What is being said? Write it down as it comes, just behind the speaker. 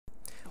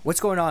What's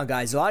going on,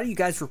 guys? A lot of you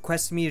guys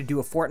requested me to do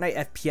a Fortnite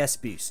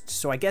FPS boost,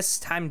 so I guess it's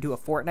time to do a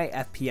Fortnite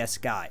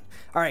FPS guide.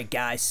 Alright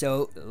guys,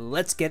 so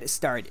let's get it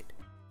started.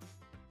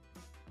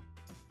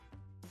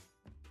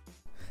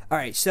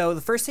 Alright, so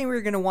the first thing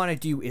we're going to want to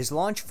do is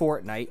launch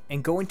Fortnite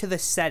and go into the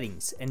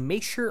settings and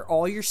make sure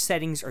all your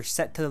settings are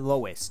set to the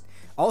lowest.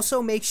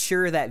 Also make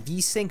sure that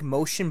VSync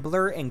motion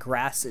blur and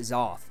grass is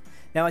off.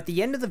 Now at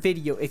the end of the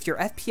video, if your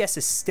FPS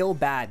is still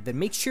bad, then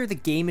make sure the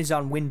game is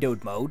on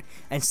windowed mode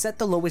and set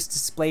the lowest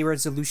display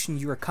resolution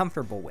you are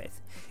comfortable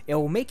with. It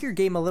will make your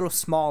game a little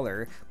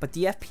smaller, but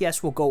the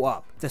FPS will go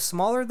up. The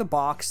smaller the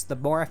box, the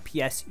more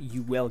FPS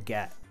you will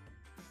get.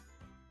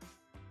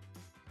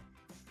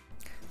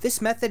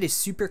 This method is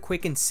super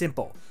quick and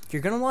simple.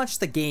 You're going to launch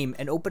the game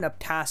and open up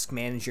Task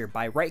Manager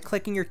by right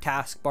clicking your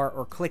taskbar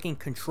or clicking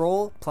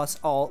Ctrl plus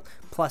Alt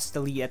plus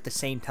Delete at the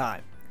same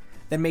time.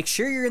 Then make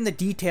sure you're in the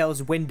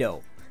details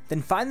window.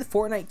 Then find the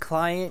Fortnite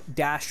client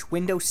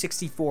Windows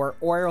 64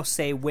 or it'll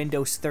say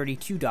Windows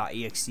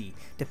 32.exe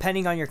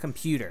depending on your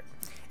computer.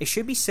 It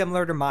should be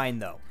similar to mine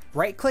though.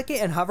 Right click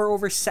it and hover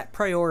over set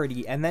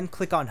priority and then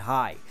click on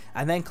high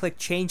and then click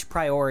change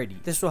priority.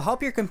 This will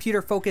help your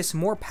computer focus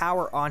more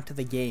power onto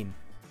the game.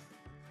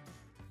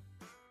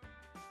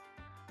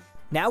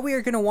 Now we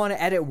are going to want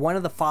to edit one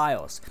of the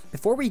files.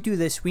 Before we do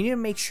this, we need to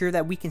make sure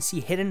that we can see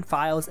hidden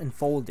files and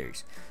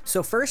folders.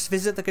 So first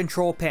visit the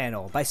control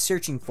panel by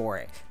searching for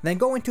it, then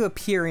go into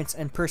appearance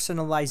and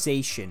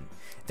personalization,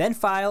 then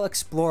file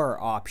explorer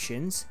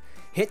options,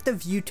 hit the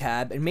view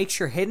tab and make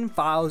sure hidden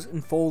files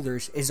and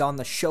folders is on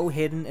the show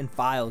hidden and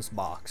files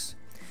box.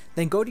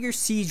 Then go to your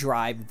C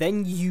drive,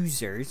 then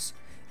users,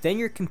 then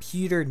your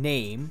computer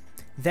name,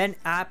 then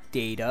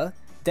AppData,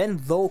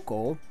 then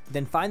local,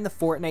 then find the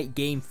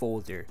FortniteGame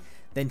folder.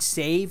 Then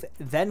save,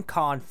 then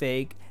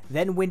config,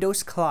 then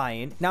Windows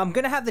client. Now I'm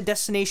going to have the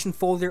destination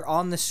folder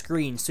on the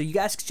screen, so you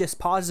guys can just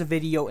pause the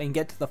video and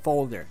get to the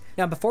folder.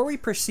 Now before we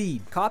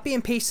proceed, copy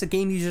and paste the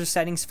game user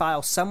settings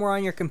file somewhere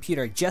on your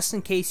computer just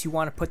in case you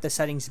want to put the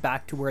settings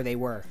back to where they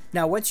were.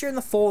 Now once you're in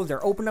the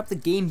folder, open up the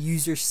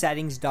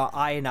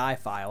GameUserSettings.ini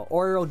file,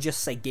 or it'll just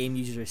say Game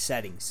User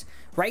Settings.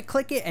 Right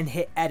click it and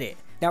hit edit.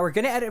 Now we're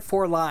going to edit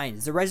 4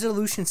 lines, the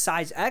resolution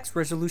size X,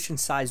 resolution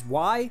size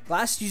Y,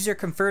 last user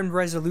confirmed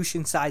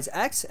resolution size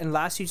X, and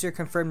last user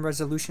confirmed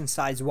resolution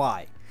size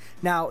Y.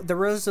 Now the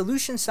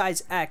resolution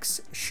size X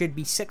should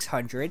be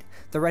 600,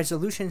 the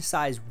resolution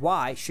size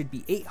Y should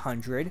be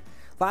 800,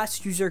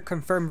 last user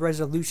confirmed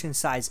resolution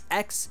size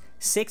X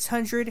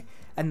 600,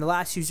 and the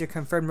last user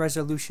confirmed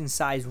resolution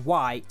size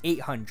Y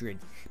 800.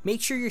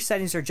 Make sure your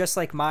settings are just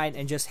like mine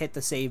and just hit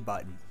the save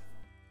button.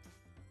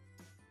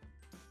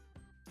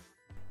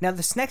 Now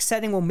this next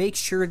setting will make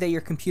sure that your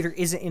computer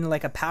isn't in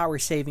like a power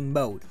saving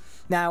mode.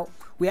 Now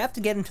we have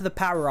to get into the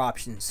power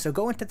options, so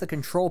go into the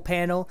control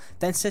panel,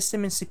 then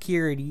system and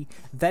security,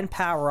 then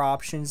power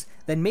options,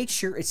 then make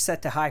sure it's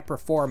set to high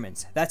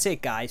performance. That's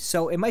it guys,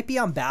 so it might be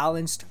on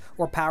balanced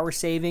or power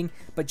saving,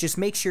 but just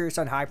make sure it's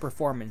on high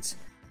performance.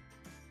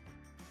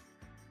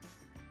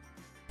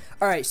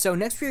 Alright, so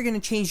next we're going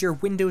to change your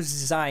Windows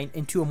design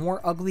into a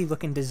more ugly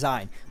looking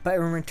design, but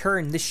in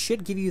return this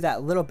should give you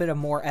that little bit of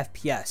more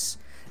FPS.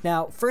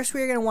 Now, first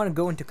we're going to want to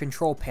go into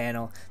Control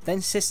Panel,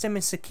 then System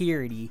and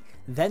Security,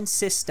 then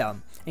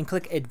System, and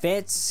click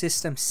Advanced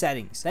System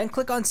Settings. Then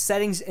click on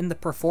Settings in the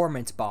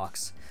Performance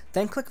box.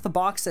 Then click the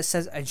box that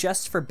says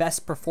Adjust for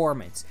Best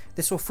Performance.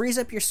 This will freeze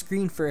up your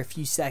screen for a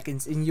few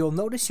seconds, and you'll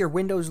notice your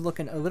Windows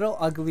looking a little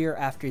uglier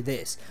after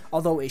this,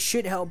 although it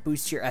should help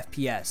boost your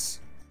FPS.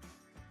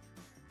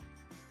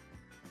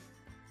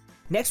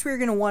 Next we're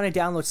going to want to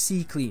download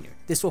CCleaner.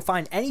 This will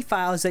find any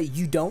files that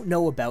you don't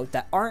know about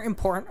that aren't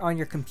important on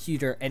your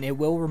computer and it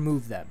will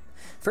remove them.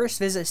 First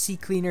visit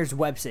CCleaner's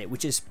website,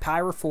 which is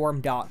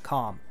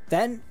pyroform.com.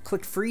 Then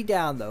click free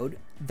download,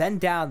 then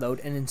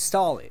download and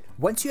install it.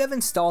 Once you have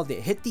installed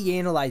it, hit the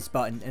analyze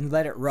button and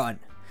let it run.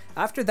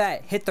 After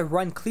that, hit the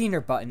run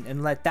cleaner button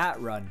and let that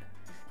run.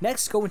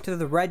 Next go into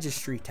the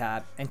registry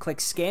tab and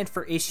click scan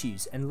for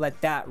issues and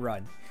let that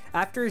run.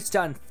 After it's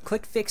done,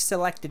 click fix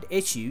selected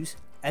issues,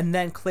 and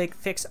then click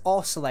fix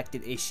all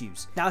selected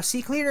issues. Now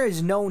CCleaner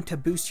is known to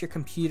boost your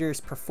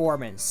computer's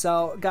performance,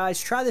 so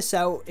guys try this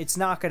out, it's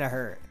not gonna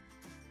hurt.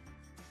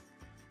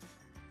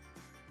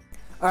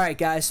 Alright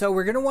guys, so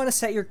we're gonna want to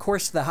set your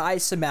cores to the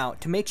highest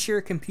amount to make sure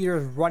your computer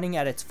is running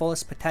at its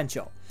fullest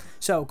potential.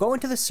 So go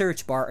into the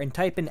search bar and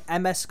type in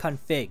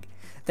MSCONFIG,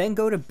 then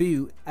go to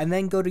boot and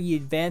then go to the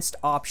advanced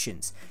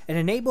options and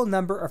enable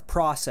number of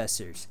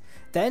processors.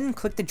 Then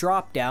click the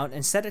drop down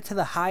and set it to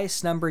the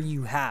highest number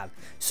you have.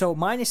 So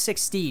mine is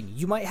 16,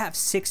 you might have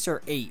 6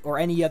 or 8 or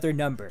any other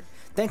number.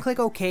 Then click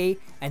OK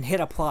and hit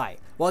apply.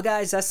 Well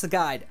guys, that's the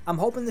guide. I'm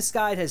hoping this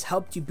guide has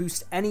helped you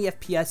boost any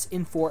FPS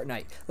in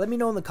Fortnite. Let me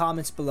know in the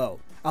comments below.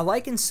 A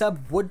like and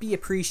sub would be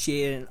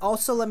appreciated, and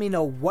also let me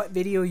know what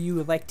video you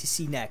would like to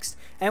see next.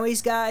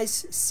 Anyways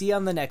guys, see you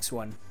on the next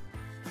one.